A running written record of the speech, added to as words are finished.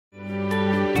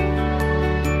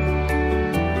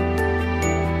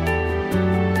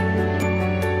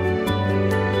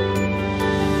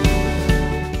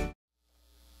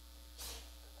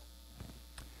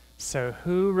So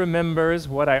who remembers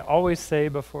what I always say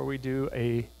before we do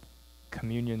a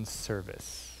communion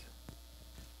service?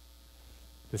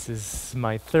 This is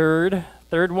my third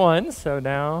one, so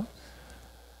now.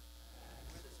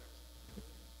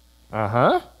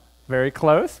 Very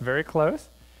close, very close.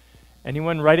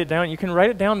 Anyone write it down? You can write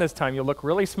it down this time. You'll look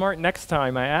really smart next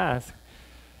time I ask.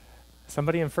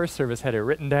 Somebody in first service had it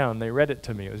written down. They read it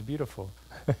to me. It was beautiful.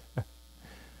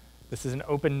 This is an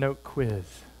open note quiz.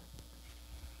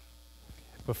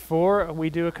 Before we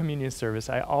do a communion service,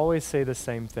 I always say the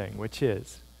same thing, which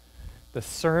is, the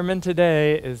sermon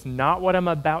today is not what I'm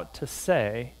about to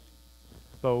say,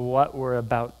 but what we're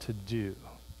about to do.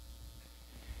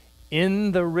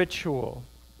 In the ritual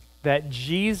that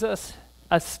Jesus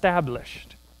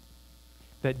established,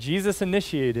 that Jesus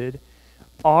initiated,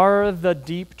 are the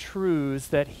deep truths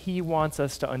that he wants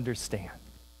us to understand.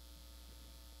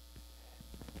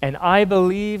 And I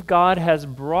believe God has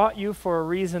brought you for a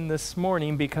reason this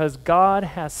morning, because God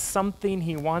has something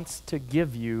he wants to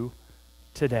give you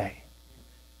today.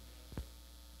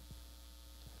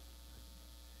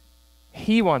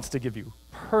 He wants to give you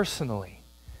personally.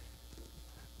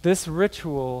 This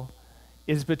ritual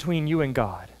is between you and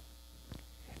God.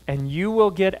 And you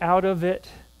will get out of it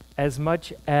as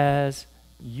much as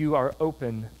you are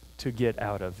open to get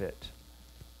out of it.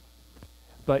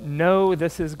 But know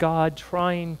this is God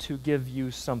trying to give you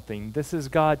something. This is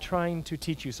God trying to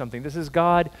teach you something. This is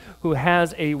God who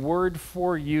has a word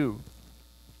for you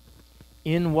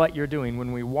in what you're doing.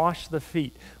 When we wash the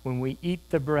feet, when we eat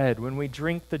the bread, when we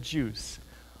drink the juice,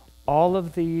 all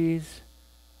of these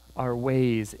are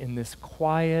ways in this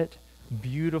quiet,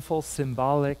 beautiful,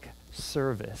 symbolic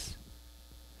service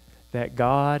that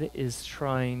God is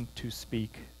trying to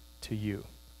speak to you.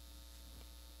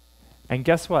 And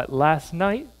guess what? Last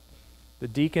night, the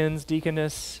deacons,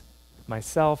 deaconess,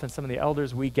 myself, and some of the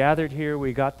elders, we gathered here,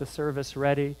 we got the service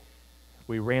ready,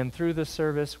 we ran through the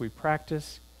service, we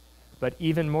practiced, but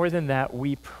even more than that,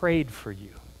 we prayed for you.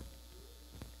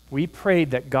 We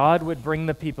prayed that God would bring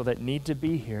the people that need to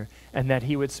be here and that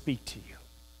he would speak to you.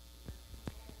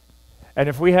 And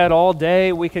if we had all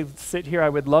day, we could sit here. I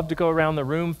would love to go around the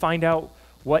room, find out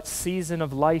what season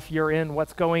of life you're in,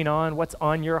 what's going on, what's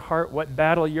on your heart, what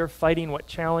battle you're fighting, what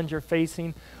challenge you're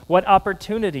facing, what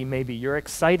opportunity maybe you're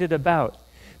excited about.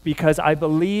 Because I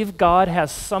believe God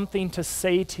has something to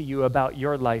say to you about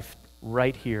your life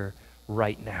right here,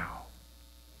 right now.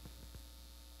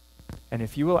 And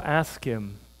if you will ask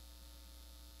him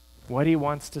what he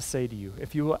wants to say to you,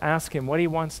 if you will ask him what he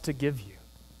wants to give you,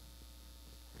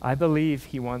 I believe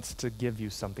he wants to give you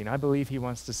something. I believe he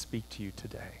wants to speak to you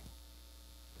today.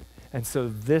 And so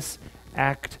this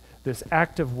act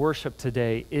of worship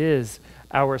today is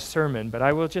our sermon. But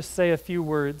I will just say a few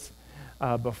words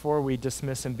before we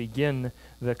dismiss and begin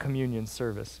the communion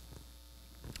service.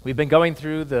 We've been going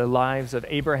through the lives of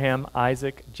Abraham,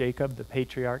 Isaac, Jacob, the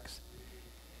patriarchs.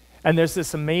 And there's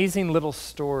this amazing little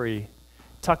story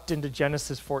tucked into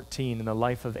Genesis 14 in the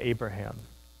life of Abraham.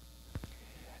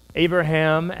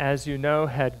 Abraham, as you know,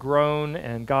 had grown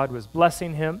and God was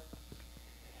blessing him.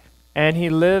 And he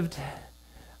lived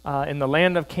in the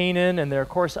land of Canaan, and there are, of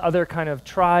course, other kind of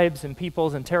tribes and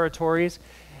peoples and territories.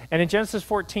 And in Genesis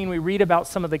 14, we read about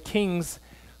some of the kings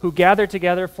who gathered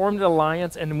together, formed an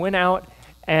alliance, and went out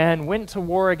and went to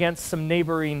war against some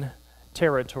neighboring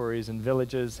territories and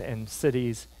villages and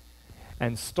cities,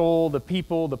 and stole the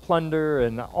people, the plunder,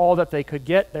 and all that they could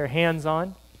get their hands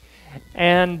on.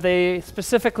 And they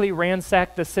specifically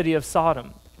ransacked the city of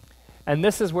Sodom. And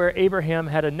this is where Abraham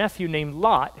had a nephew named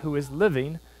Lot who was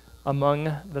living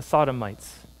among the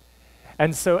Sodomites.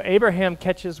 And so Abraham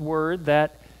catches word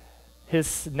that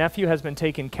his nephew has been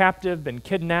taken captive, been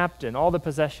kidnapped, and all the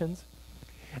possessions.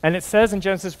 And it says in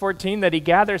Genesis 14 that he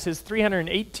gathers his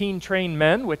 318 trained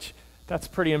men, which that's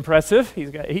pretty impressive. He's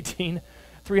got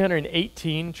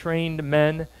 318 trained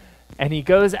men, and he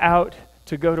goes out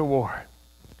to go to war,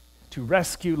 to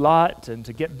rescue Lot and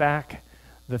to get back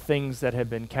the things that had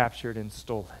been captured and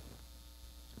stolen.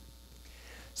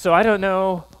 So I don't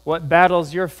know what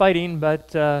battles you're fighting,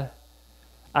 but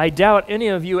I doubt any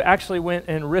of you actually went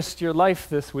and risked your life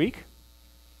this week.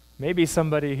 Maybe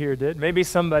somebody here did. Maybe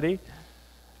somebody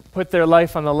put their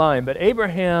life on the line. But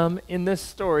Abraham in this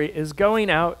story is going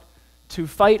out to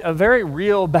fight a very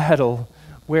real battle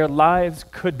where lives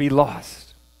could be lost.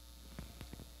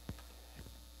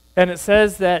 And it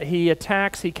says that he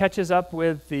attacks, he catches up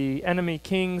with the enemy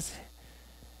kings,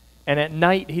 and at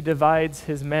night he divides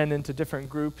his men into different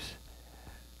groups,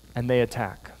 and they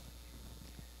attack.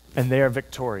 And they are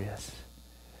victorious.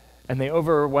 And they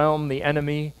overwhelm the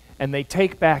enemy, and they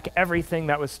take back everything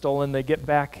that was stolen. They get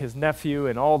back his nephew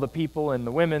and all the people and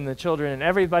the women, the children, and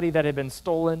everybody that had been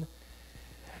stolen.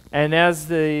 And as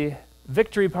the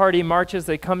victory party marches,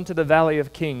 they come to the Valley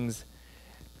of Kings.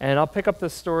 And I'll pick up the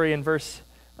story in verse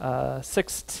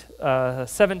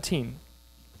 17.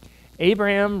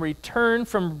 Abraham returned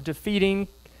from defeating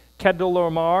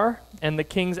Kedorlaomer and the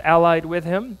kings allied with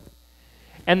him.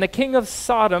 And the king of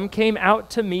Sodom came out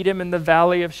to meet him in the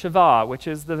valley of Shavah, which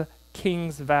is the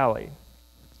king's valley.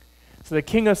 So the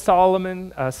king of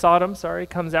Sodom,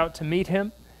 comes out to meet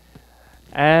him.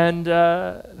 And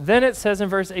then it says in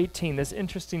verse 18, this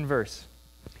interesting verse,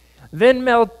 "Then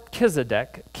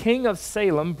Melchizedek, king of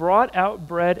Salem, brought out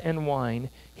bread and wine.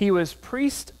 He was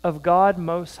priest of God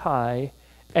Most High,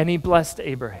 and he blessed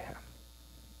Abraham."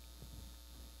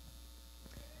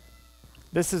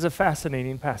 This is a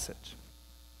fascinating passage.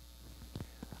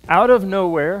 Out of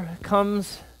nowhere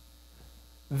comes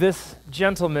this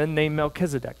gentleman named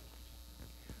Melchizedek,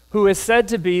 who is said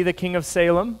to be the king of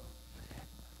Salem,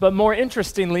 but more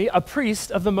interestingly, a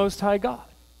priest of the Most High God.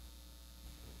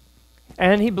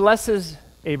 And he blesses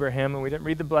Abraham, and we didn't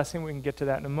read the blessing. We can get to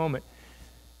that in a moment.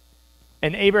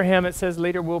 And Abraham, it says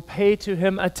later, will pay to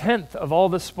him 1/10 of all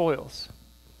the spoils,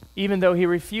 even though he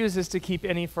refuses to keep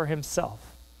any for himself.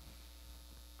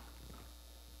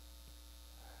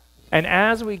 And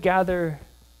as we gather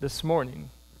this morning,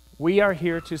 we are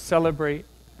here to celebrate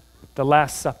the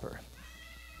Last Supper.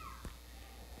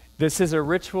 This is a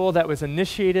ritual that was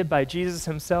initiated by Jesus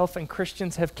himself, and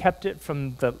Christians have kept it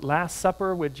from the Last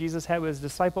Supper which Jesus had with his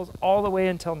disciples all the way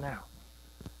until now.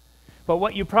 But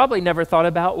what you probably never thought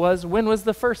about was, when was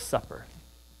the first supper?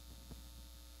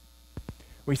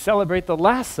 We celebrate the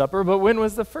Last Supper, but when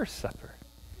was the first supper?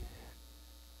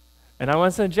 And I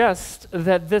want to suggest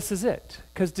that this is it.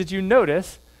 Because did you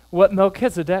notice what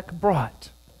Melchizedek brought?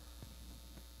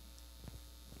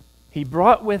 He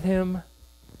brought with him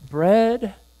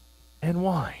bread and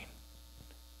wine.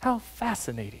 How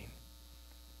fascinating.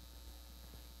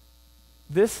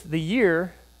 The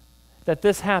year that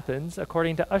this happens,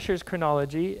 according to Ussher's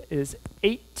chronology, is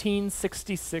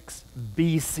 1866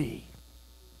 BC.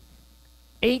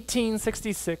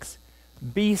 1866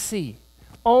 BC.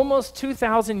 Almost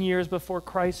 2,000 years before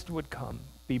Christ would come,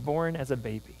 be born as a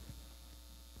baby.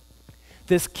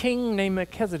 This king named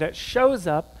Melchizedek shows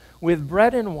up with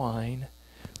bread and wine,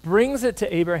 brings it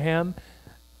to Abraham.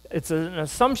 It's an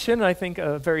assumption, I think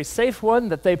a very safe one,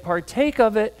 that they partake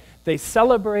of it, they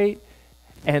celebrate,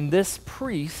 and this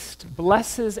priest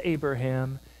blesses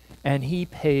Abraham, and he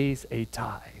pays a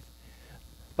tithe.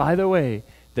 By the way,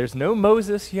 there's no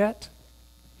Moses yet.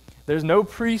 There's no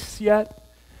priests yet.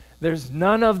 There's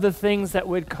none of the things that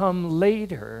would come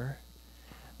later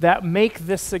that make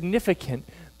this significant,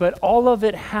 but all of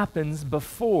it happens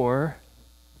before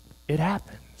it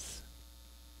happens.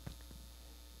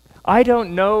 I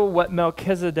don't know what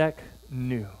Melchizedek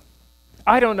knew.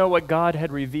 I don't know what God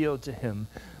had revealed to him,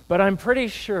 but I'm pretty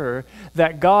sure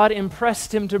that God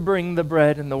impressed him to bring the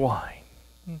bread and the wine.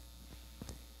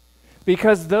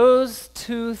 Because those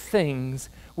two things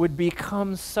would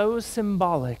become so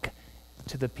symbolic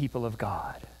to the people of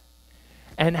God.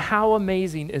 And how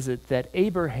amazing is it that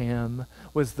Abraham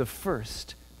was the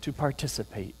first to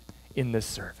participate in this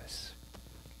service.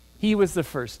 He was the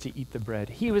first to eat the bread.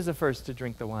 He was the first to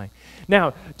drink the wine.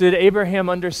 Now, did Abraham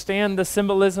understand the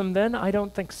symbolism then? I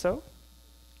don't think so.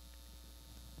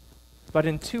 But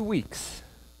in 2 weeks,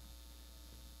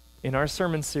 in our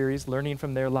sermon series, Learning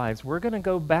from Their Lives, we're going to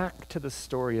go back to the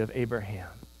story of Abraham.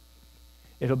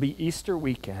 It'll be Easter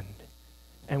weekend.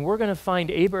 And we're going to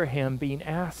find Abraham being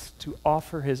asked to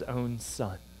offer his own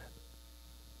son.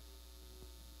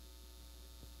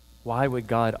 Why would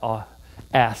God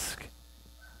ask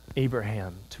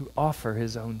Abraham to offer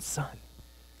his own son?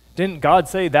 Didn't God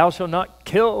say, "Thou shalt not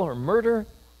kill or murder"?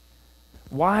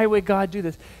 Why would God do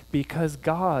this? Because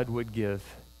God would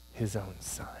give his own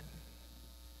son.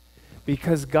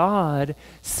 Because God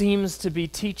seems to be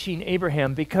teaching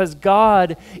Abraham. Because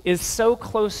God is so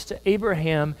close to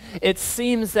Abraham, it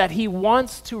seems that he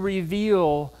wants to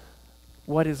reveal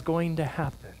what is going to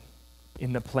happen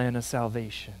in the plan of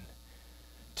salvation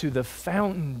to the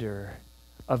founder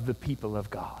of the people of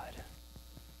God.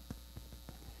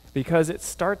 Because it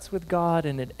starts with God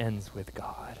and it ends with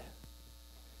God.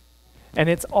 And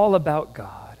it's all about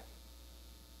God.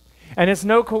 And it's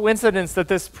no coincidence that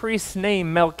this priest's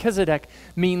name, Melchizedek,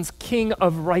 means king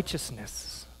of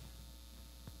righteousness.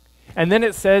 And then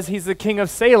it says he's the king of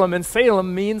Salem, and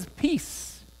Salem means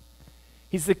peace.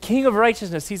 He's the King of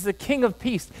righteousness. He's the King of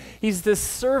peace. He's the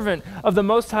servant of the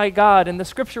Most High God. And the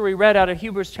scripture we read out of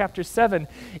Hebrews chapter 7,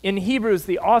 in Hebrews,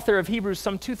 the author of Hebrews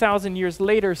some 2,000 years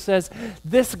later says,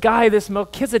 this guy, this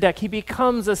Melchizedek, he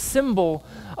becomes a symbol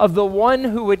of the one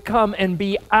who would come and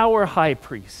be our high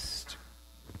priest.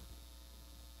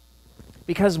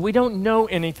 Because we don't know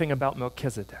anything about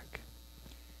Melchizedek.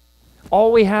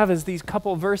 All we have is these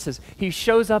couple verses. He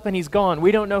shows up and he's gone.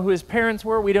 We don't know who his parents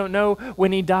were. We don't know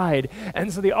when he died.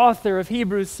 And so the author of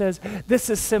Hebrews says, this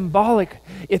is symbolic.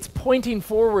 It's pointing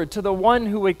forward to the one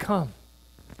who would come.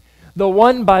 The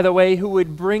one, by the way, who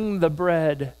would bring the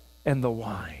bread and the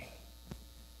wine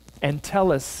and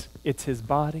tell us it's his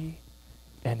body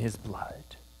and his blood,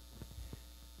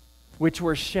 which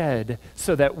were shed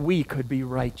so that we could be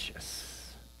righteous.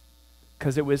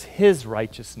 Because it was his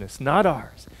righteousness, not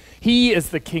ours. He is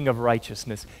the King of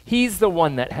righteousness. He's the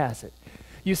one that has it.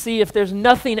 You see, if there's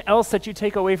nothing else that you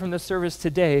take away from the service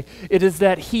today, it is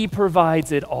that he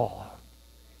provides it all.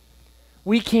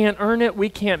 We can't earn it. We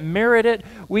can't merit it.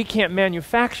 We can't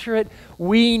manufacture it.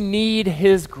 We need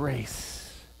his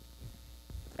grace.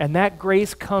 And that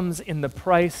grace comes in the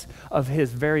price of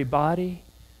his very body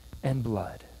and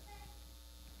blood.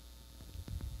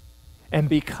 And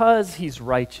because he's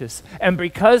righteous, and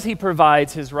because he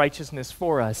provides his righteousness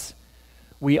for us,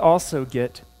 we also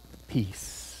get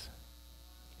peace.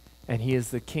 And he is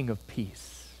the King of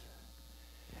peace.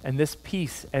 And this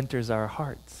peace enters our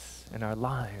hearts and our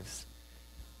lives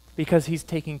because he's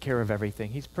taking care of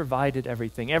everything. He's provided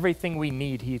everything. Everything we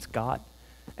need, he's got,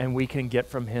 and we can get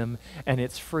from him. And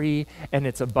it's free, and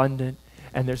it's abundant,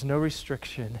 and there's no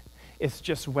restriction. It's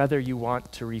just whether you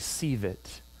want to receive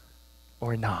it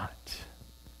or not.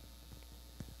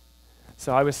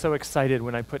 So I was so excited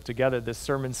when I put together this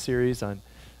sermon series on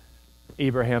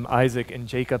Abraham, Isaac, and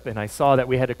Jacob, and I saw that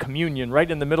we had a communion right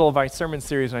in the middle of our sermon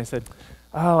series, and I said,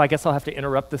 oh, I guess I'll have to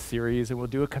interrupt the series and we'll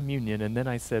do a communion. And then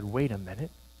I said, wait a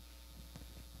minute.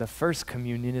 The first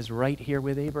communion is right here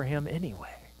with Abraham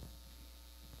anyway.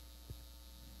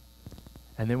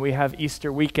 And then we have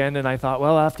Easter weekend, and I thought,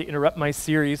 well, I'll have to interrupt my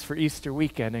series for Easter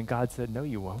weekend. And God said, no,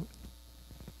 you won't.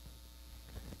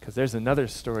 Because there's another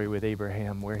story with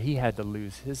Abraham where he had to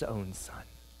lose his own son.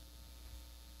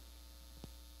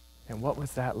 And what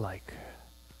was that like?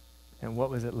 And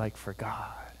what was it like for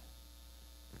God?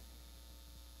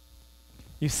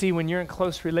 You see, when you're in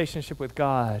close relationship with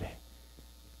God,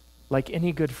 like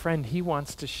any good friend, he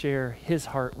wants to share his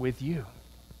heart with you.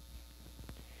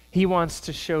 He wants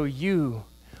to show you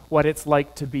what it's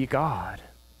like to be God,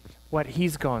 what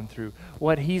he's gone through,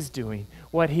 what he's doing,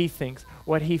 what he thinks,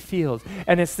 what he feels.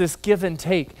 And it's this give and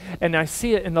take. And I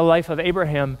see it in the life of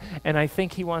Abraham, and I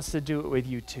think he wants to do it with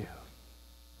you too.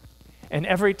 And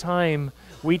every time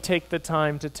we take the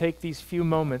time to take these few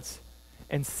moments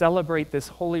and celebrate this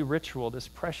holy ritual, this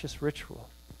precious ritual,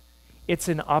 it's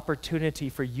an opportunity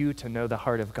for you to know the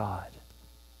heart of God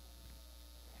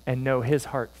and know his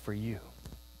heart for you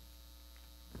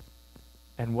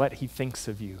and what he thinks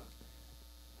of you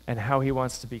and how he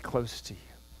wants to be close to you.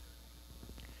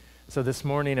 So this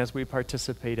morning, as we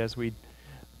participate, as we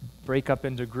break up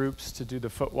into groups to do the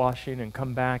foot washing and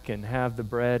come back and have the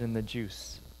bread and the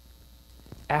juice,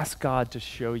 ask God to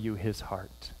show you his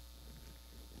heart.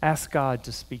 Ask God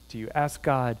to speak to you. Ask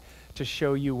God to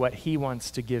show you what he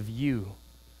wants to give you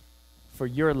for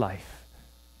your life,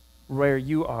 where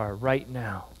you are right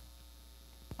now.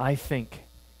 I think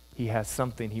he has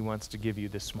something he wants to give you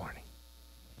this morning.